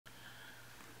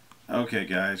Okay,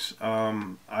 guys.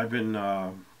 I've been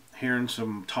hearing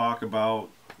some talk about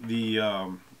the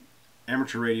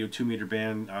amateur radio 2-meter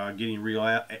band getting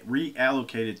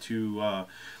reallocated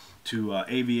to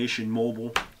Aviation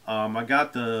Mobile. I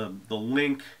got the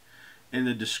link in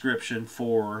the description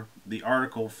for the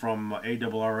article from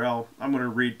ARRL. I'm going to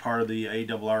read part of the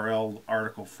ARRL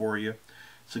article for you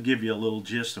to give you a little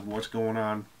gist of what's going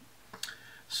on.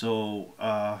 So,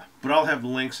 but I'll have the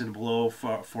links in below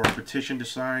for a petition to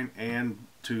sign and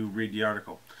to read the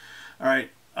article. All right,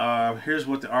 here's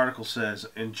what the article says.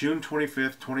 In June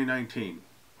 25th, 2019,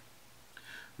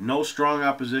 no strong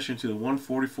opposition to the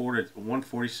 144 to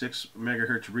 146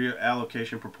 megahertz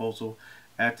reallocation proposal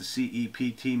at the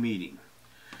CEPT meeting.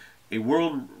 A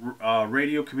World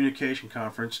Radio Communication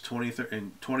Conference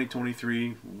in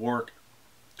 2023, WARC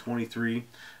 23,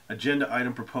 agenda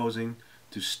item proposing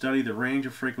to study the range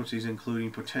of frequencies,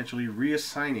 including potentially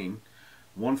reassigning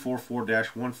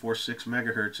 144-146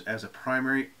 MHz as a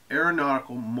primary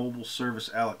aeronautical mobile service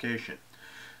allocation,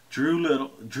 drew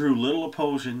little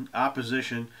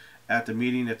opposition at the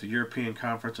meeting at the European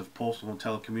Conference of Postal and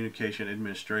Telecommunication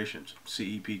Administrations,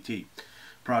 CEPT,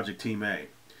 Project Team A.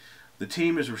 The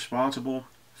team is responsible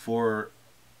for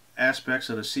aspects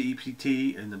of the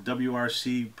CEPT and the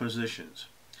WRC positions.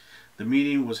 The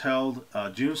meeting was held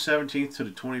June 17th to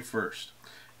the 21st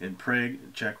in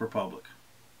Prague, Czech Republic,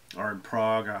 or in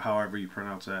Prague, however you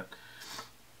pronounce that.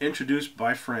 Introduced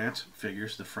by France,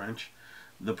 figures the French.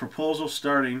 The proposal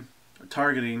targeting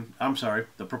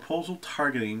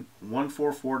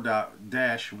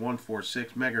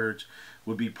 144-146 megahertz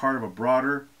would be part of a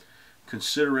broader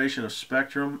consideration of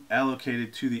spectrum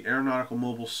allocated to the aeronautical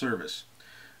mobile service.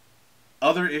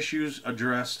 Other issues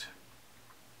addressed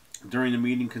during the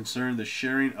meeting concerned the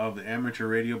sharing of the amateur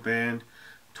radio band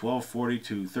 1240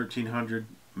 to 1300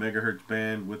 megahertz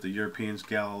band with the Europeans'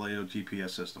 Galileo GPS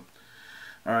system.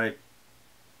 All right,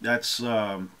 that's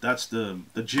the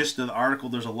gist of the article.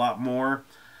 There's a lot more.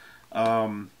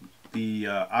 The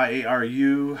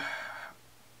IARU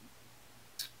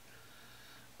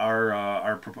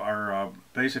are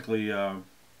basically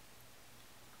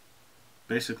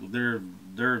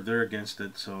they're against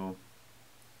it. So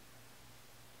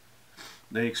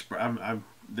they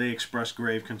express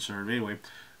grave concern. Anyway,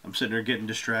 I'm sitting there getting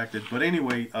distracted. But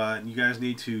anyway, you guys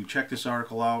need to check this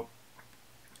article out.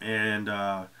 And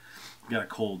got a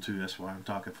cold too. That's why I'm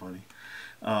talking funny.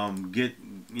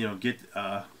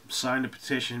 Sign the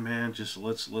petition, man. Just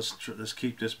let's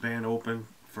keep this band open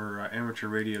for amateur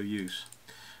radio use.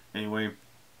 Anyway,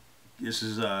 this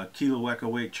is Kilo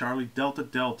Echo 8 Charlie Delta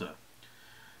Delta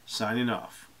signing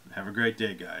off. Have a great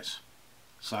day, guys.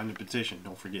 Sign the petition.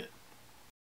 Don't forget.